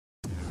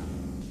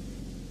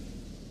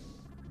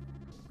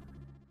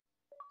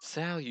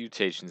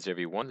Salutations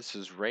everyone, this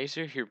is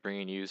Razor here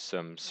bringing you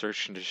some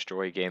search and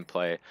destroy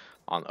gameplay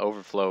on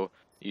Overflow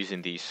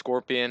using the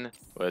Scorpion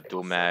with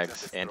dual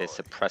mags and a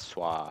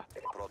suppressor.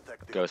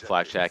 Ghost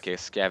Flak Jacket,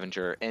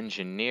 Scavenger,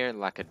 Engineer,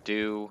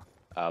 Lackadoo,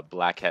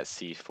 Black Hat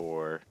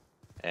C4,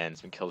 and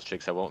some kill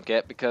streaks I won't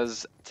get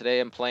because today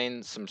I'm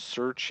playing some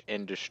search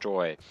and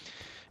destroy.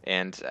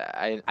 And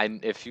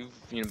if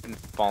you've been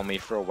following me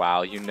for a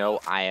while, you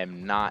know I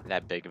am not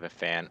that big of a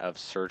fan of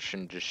search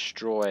and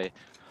destroy.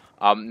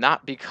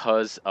 Not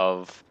because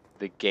of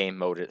the game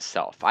mode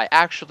itself. I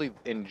actually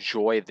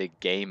enjoy the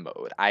game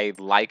mode. I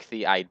like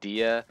the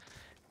idea,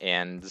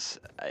 and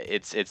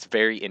it's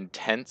very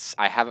intense.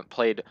 I haven't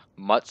played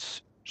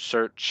much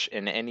search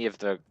in any of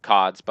the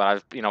CODs, but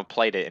I've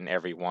played it in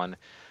every one.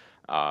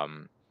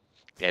 Um,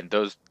 and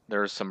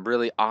there's some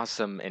really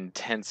awesome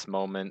intense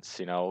moments.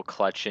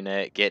 Clutching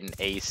it, getting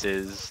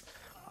aces.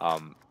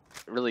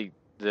 Really,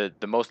 the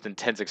most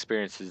intense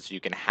experiences you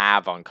can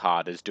have on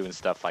COD is doing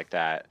stuff like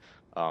that.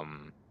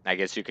 I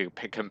guess you could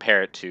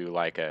compare it to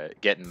like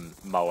getting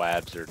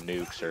Moabs or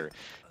nukes or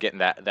getting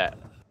that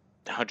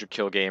 100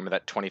 kill game or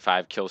that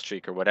 25 kill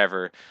streak or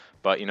whatever.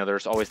 But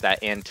there's always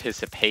that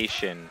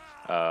anticipation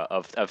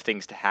of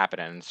things to happen,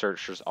 and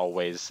search there's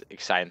always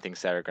exciting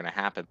things that are going to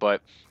happen.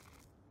 But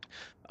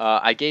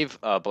I gave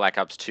Black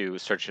Ops 2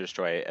 Search and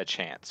Destroy a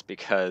chance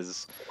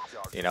because,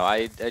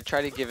 I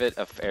try to give it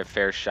a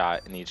fair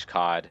shot in each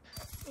COD.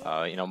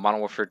 Modern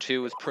Warfare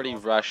 2 was pretty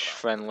rush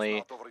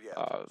friendly.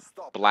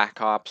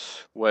 Black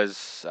Ops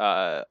was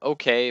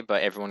okay,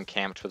 but everyone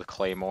camped with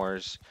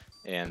claymores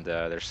and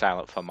their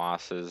silent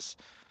FAMASs.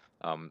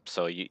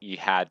 So you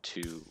had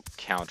to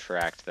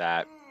counteract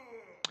that.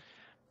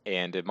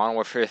 And in Modern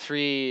Warfare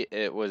 3,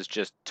 it was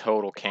just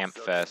total camp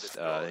fest.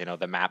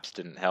 The maps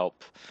didn't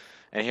help.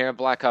 And here in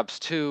Black Ops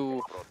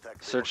 2,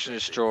 Search and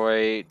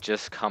Destroy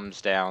just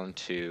comes down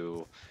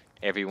to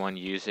everyone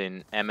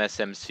using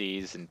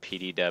MSMCs and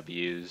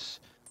PDWs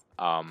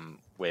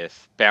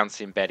with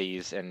bouncing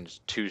betties and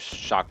 2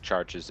 shock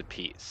charges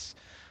apiece.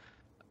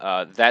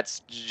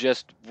 That's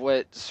just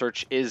what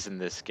Search is in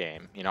this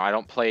game. I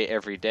don't play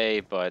every day,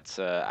 but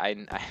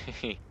I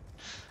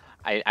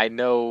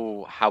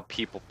know how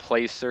people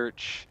play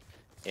Search,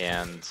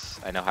 and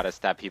I know how to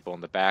stab people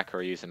in the back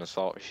or using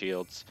assault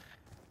shields.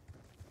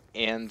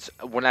 And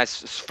when I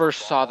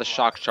first saw the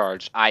shock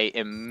charge, I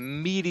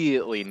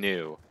immediately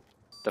knew,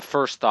 the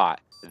first thought,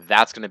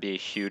 that's going to be a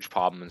huge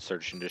problem in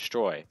Search and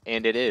Destroy.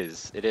 And it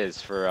is. It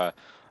is. For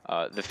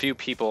the few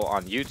people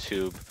on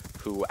YouTube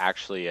who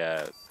actually,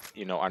 are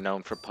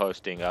known for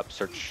posting up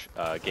Search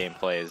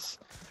gameplays,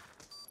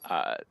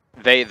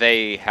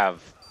 they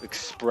have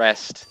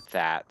expressed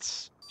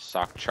that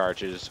shock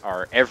charges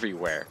are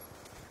everywhere.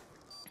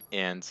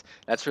 And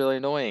that's really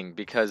annoying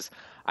because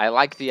I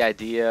like the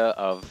idea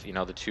of,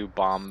 the 2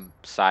 bomb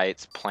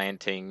sites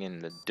planting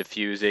and the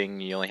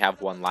defusing. You only have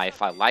 1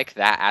 life. I like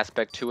that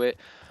aspect to it,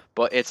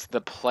 but it's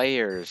the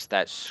players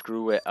that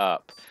screw it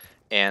up.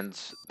 And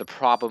the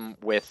problem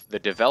with the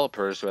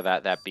developers,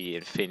 whether that be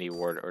Infinity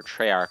Ward or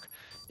Treyarch,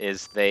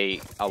 is they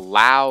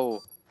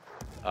allow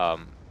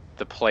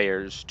the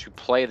players to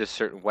play the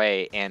certain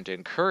way and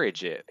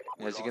encourage it.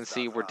 As you can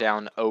see, we're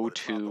down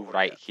 0-2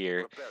 right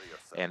here.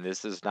 And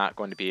this is not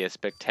going to be a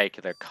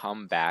spectacular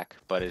comeback,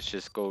 but it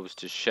just goes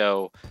to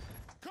show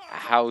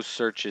how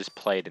Search is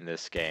played in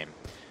this game.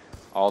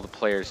 All the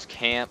players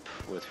camp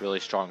with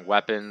really strong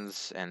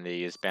weapons, and they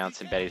use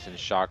bouncing betties and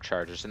shock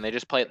charges, and they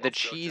just play it the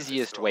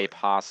cheesiest way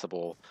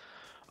possible.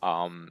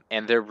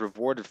 And they're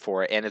rewarded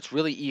for it, and it's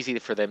really easy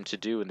for them to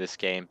do in this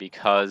game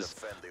because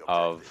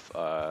of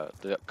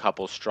the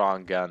couple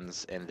strong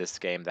guns in this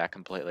game that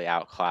completely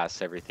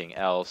outclass everything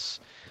else.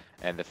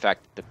 And the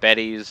fact that the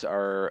betties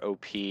are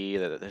OP,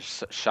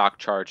 the shock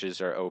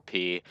charges are OP.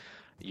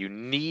 You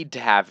need to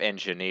have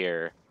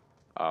Engineer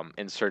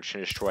in Search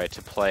and Destroy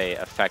to play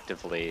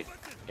effectively.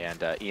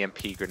 And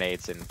EMP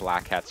grenades and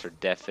Black Hats are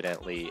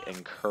definitely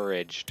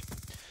encouraged.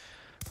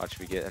 Watch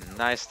me get a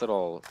nice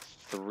little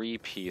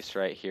 3-piece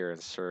right here in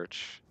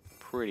Search.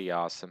 Pretty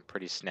awesome,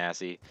 pretty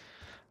snazzy.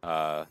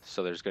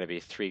 So there's going to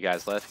be 3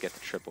 guys left, get the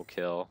triple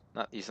kill.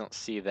 You don't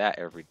see that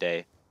every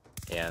day.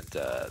 And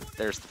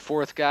there's the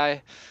 4th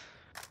guy.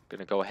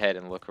 Gonna go ahead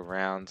and look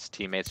around.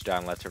 Teammates are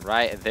down left and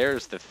right. And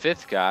there's the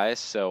 5th guy,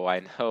 so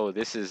I know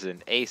this is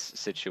an ace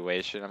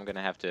situation. I'm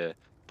gonna have to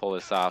pull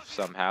this off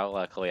somehow.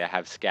 Luckily I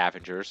have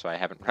Scavenger, so I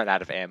haven't run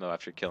out of ammo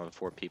after killing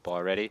 4 people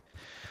already.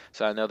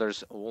 So I know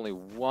there's only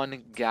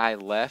 1 guy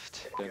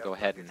left. Gonna go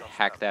ahead and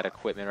hack that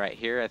equipment right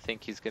here. I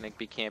think he's gonna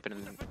be camping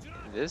in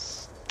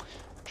this.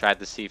 Tried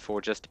the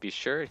C4 just to be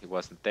sure. He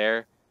wasn't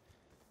there.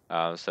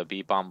 So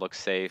B-bomb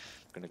looks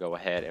safe. Gonna go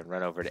ahead and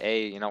run over to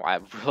A. I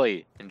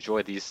really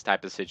enjoy these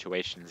type of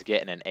situations.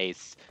 Getting an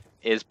ace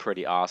is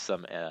pretty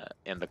awesome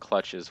in the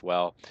clutch as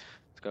well.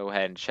 Let's go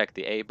ahead and check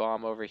the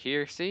A-bomb over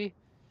here. See?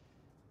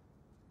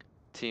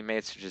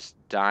 Teammates are just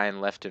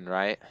dying left and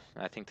right.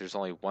 I think there's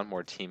only 1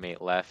 more teammate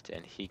left,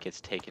 and he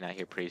gets taken out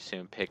here pretty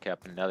soon. Pick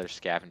up another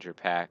scavenger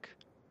pack.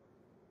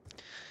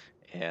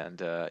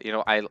 And,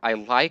 I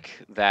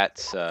like that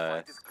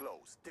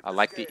I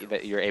like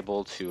that you're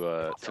able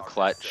to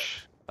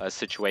clutch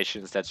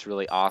situations. That's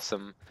really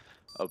awesome.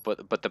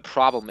 But the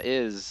problem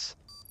is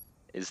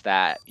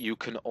that you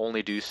can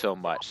only do so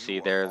much. See,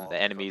 there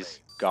the enemy's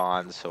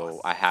gone,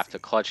 so I have to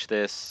clutch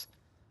this.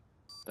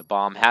 The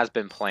bomb has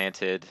been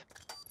planted.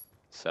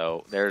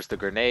 So there's the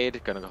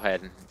grenade. Gonna go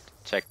ahead and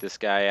check this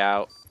guy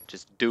out.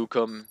 Just duke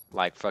him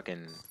like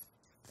fucking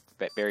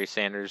Barry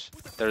Sanders.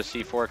 There's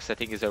C4 because I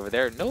think he's over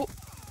there. Nope.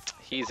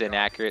 He's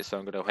inaccurate, so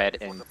I'm going to go ahead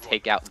and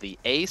take out the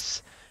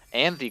ace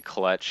and the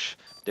clutch,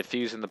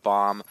 defusing the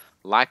bomb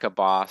like a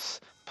boss,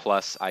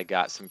 plus I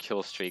got some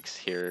kill streaks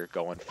here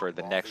going for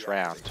the next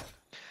round.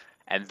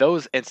 And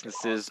those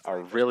instances are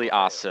really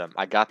awesome.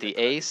 I got the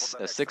ace,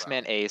 a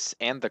 6-man ace,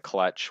 and the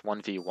clutch,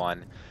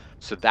 1v1,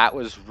 so that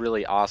was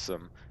really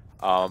awesome.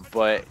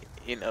 But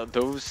you know,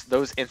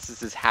 those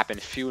instances happen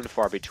few and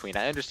far between.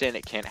 I understand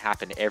it can't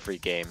happen every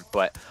game,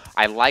 but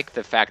I like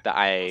the fact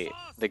that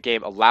the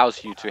game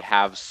allows you to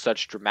have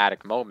such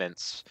dramatic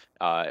moments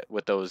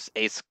with those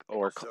ace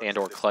or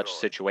clutch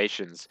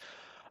situations.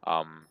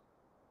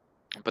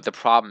 But the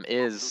problem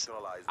is,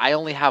 I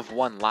only have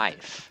one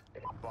life.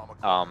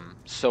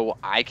 So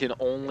I can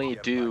only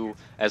do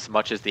as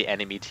much as the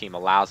enemy team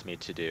allows me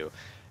to do.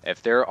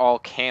 If they're all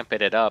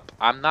camping it up,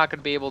 I'm not going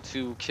to be able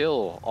to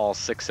kill all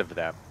 6 of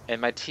them.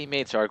 And my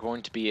teammates are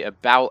going to be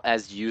about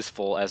as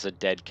useful as a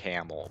dead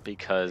camel,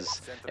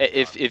 because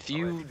if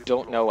you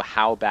don't know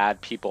how bad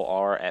people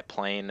are at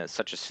playing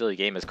such a silly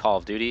game as Call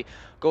of Duty,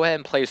 go ahead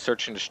and play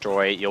Search and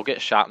Destroy. You'll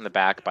get shot in the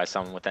back by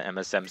someone with an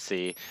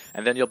MSMC,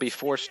 and then you'll be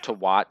forced to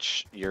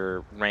watch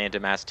your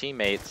random-ass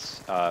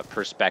teammates'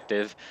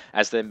 perspective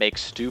as they make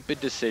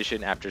stupid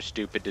decision after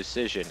stupid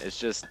decision. It's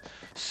just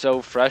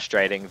so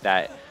frustrating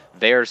that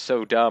they are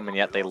so dumb and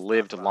yet they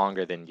lived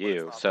longer than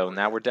you. So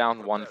now we're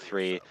down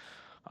 1-3,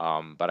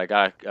 but I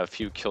got a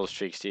few kill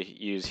streaks to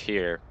use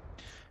here.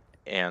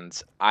 And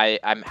I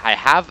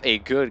have a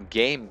good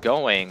game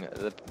going.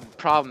 The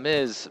problem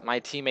is my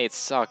teammates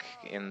suck,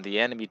 and the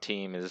enemy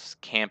team is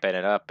camping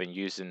it up and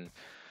using,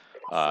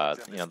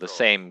 you know, the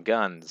same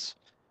guns.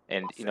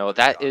 And you know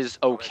that is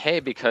okay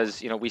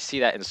because you know we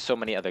see that in so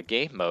many other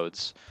game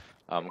modes.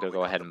 I'm gonna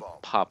go ahead and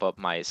pop up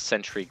my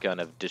sentry gun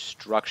of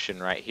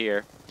destruction right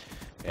here,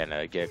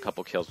 and get a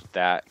couple kills with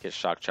that. Get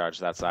shock charge.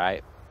 That's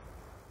alright.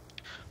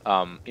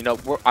 You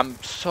know, I'm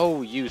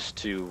so used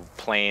to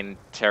playing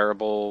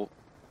terrible.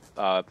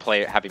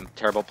 Having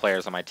terrible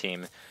players on my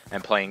team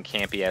and playing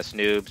campy ass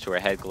noobs who are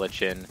head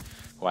glitching,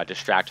 who I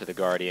distract to the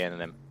Guardian and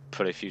then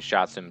put a few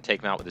shots in and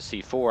take them out with a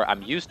C4.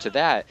 I'm used to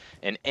that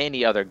in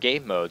any other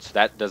game mode, so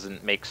that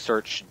doesn't make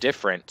Search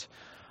different.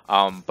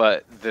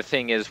 But the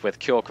thing is, with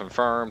Kill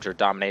Confirmed or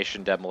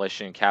Domination,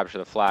 Demolition, Capture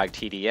the Flag,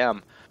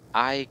 TDM,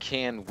 I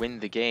can win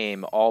the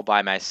game all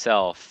by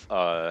myself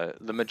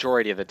the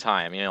majority of the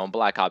time. You know, in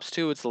Black Ops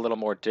 2, it's a little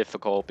more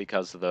difficult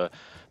because of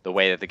the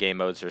way that the game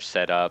modes are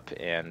set up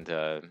and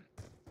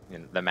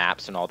the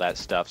maps and all that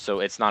stuff. So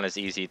it's not as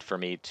easy for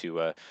me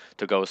to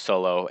go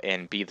solo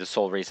and be the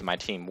sole reason my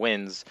team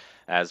wins,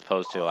 as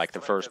opposed to like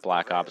the first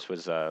Black Ops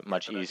was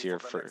much easier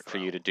for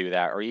you to do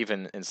that, or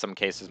even in some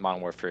cases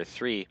Modern Warfare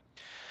 3.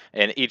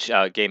 And each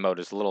game mode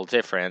is a little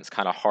different. It's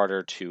kind of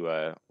harder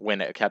to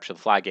win a Capture the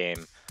Flag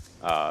game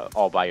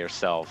all by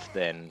yourself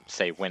than,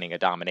 say, winning a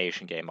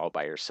domination game all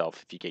by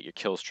yourself if you get your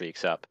kill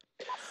streaks up.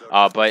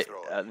 But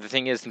the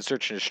thing is, in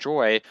Search and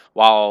Destroy,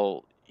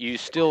 while you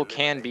still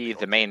can be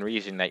the main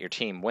reason that your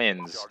team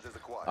wins,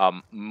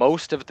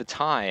 most of the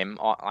time,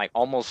 like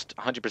almost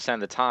 100% of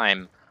the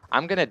time,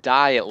 I'm going to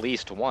die at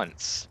least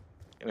once,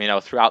 you know,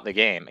 throughout the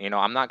game. You know,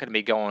 I'm not going to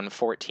be going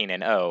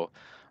 14-0.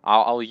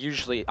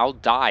 I'll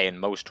die in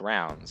most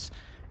rounds.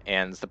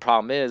 And the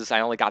problem is, I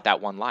only got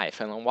that one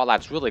life. And while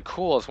that's really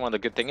cool, it's one of the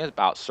good things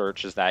about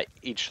Search is that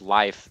each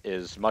life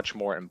is much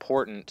more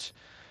important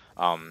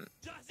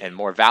and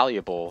more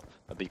valuable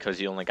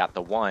because you only got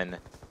the one.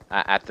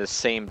 At the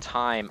same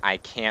time, I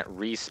can't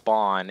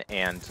respawn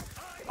and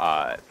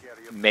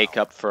make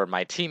up for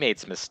my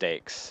teammates'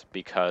 mistakes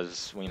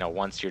because, you know,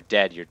 once you're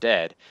dead, you're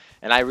dead.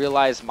 And I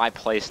realize my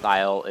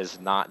playstyle is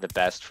not the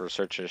best for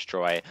Search and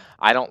Destroy.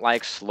 I don't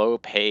like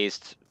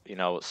slow-paced, you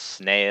know,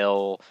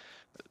 snail,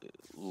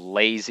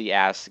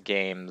 lazy-ass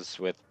games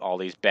with all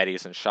these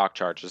Bettys and shock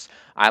charges.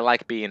 I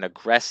like being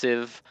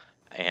aggressive,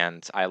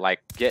 and I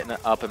like getting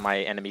up in my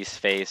enemy's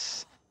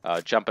face,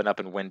 jumping up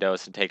in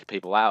windows and taking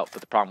people out.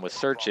 But the problem with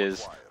Search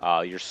is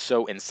you're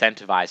so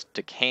incentivized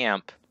to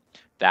camp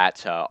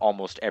that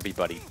almost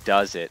everybody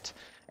does it,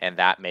 and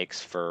that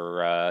makes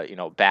for you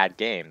know, bad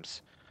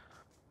games.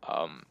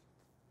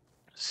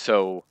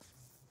 So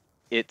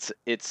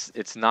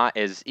it's not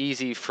as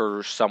easy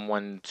for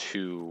someone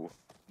to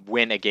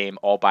win a game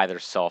all by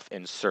themselves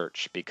in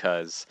Search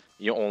because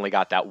you only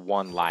got that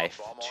one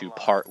life to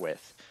part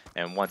with,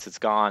 and once it's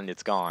gone,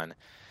 it's gone.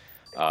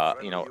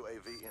 You know,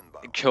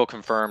 Kill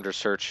Confirmed or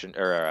Search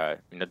or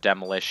you know,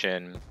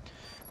 Demolition,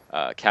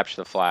 Capture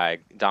the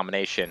Flag,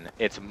 Domination,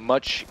 it's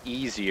much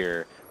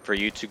easier for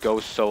you to go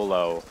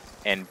solo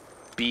and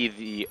be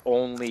the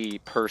only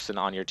person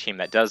on your team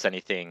that does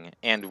anything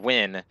and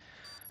win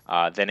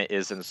than it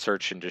is in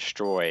Search and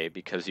Destroy,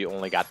 because you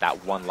only got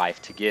that one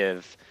life to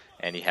give,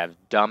 and you have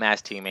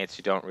dumbass teammates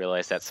who don't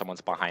realize that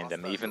someone's behind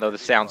them. Even though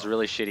this sounds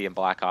really shitty in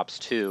Black Ops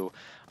 2,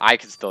 I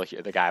could still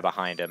hear the guy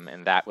behind him,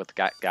 and that with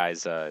that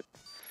guy's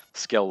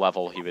skill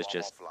level, he was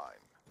just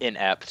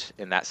inept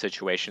in that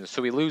situation.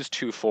 So we lose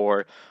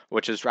 2-4,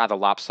 which is rather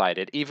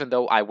lopsided, even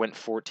though I went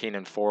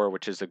 14-4,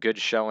 which is a good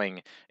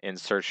showing in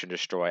Search and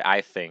Destroy,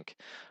 I think.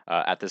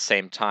 At the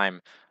same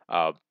time,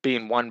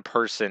 being one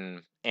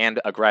person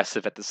and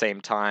aggressive at the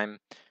same time,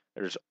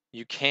 there's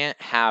you can't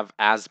have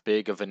as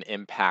big of an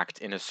impact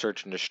in a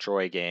Search and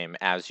Destroy game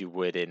as you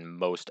would in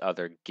most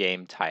other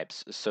game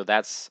types. So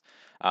that's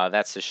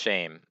a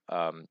shame,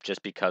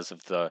 just because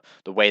of the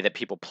way that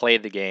people play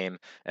the game,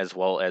 as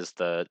well as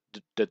the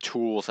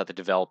tools that the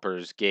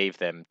developers gave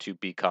them to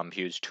become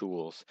huge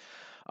tools.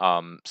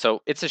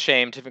 So it's a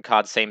shame. Different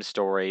COD, same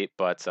story,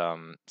 but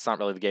it's not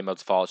really the game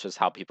mode's fault. It's just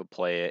how people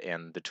play it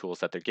and the tools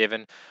that they're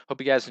given.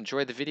 Hope you guys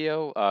enjoyed the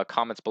video.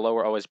 Comments below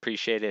are always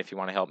appreciated. If you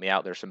want to help me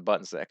out, there's some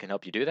buttons that can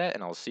help you do that,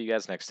 and I'll see you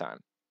guys next time.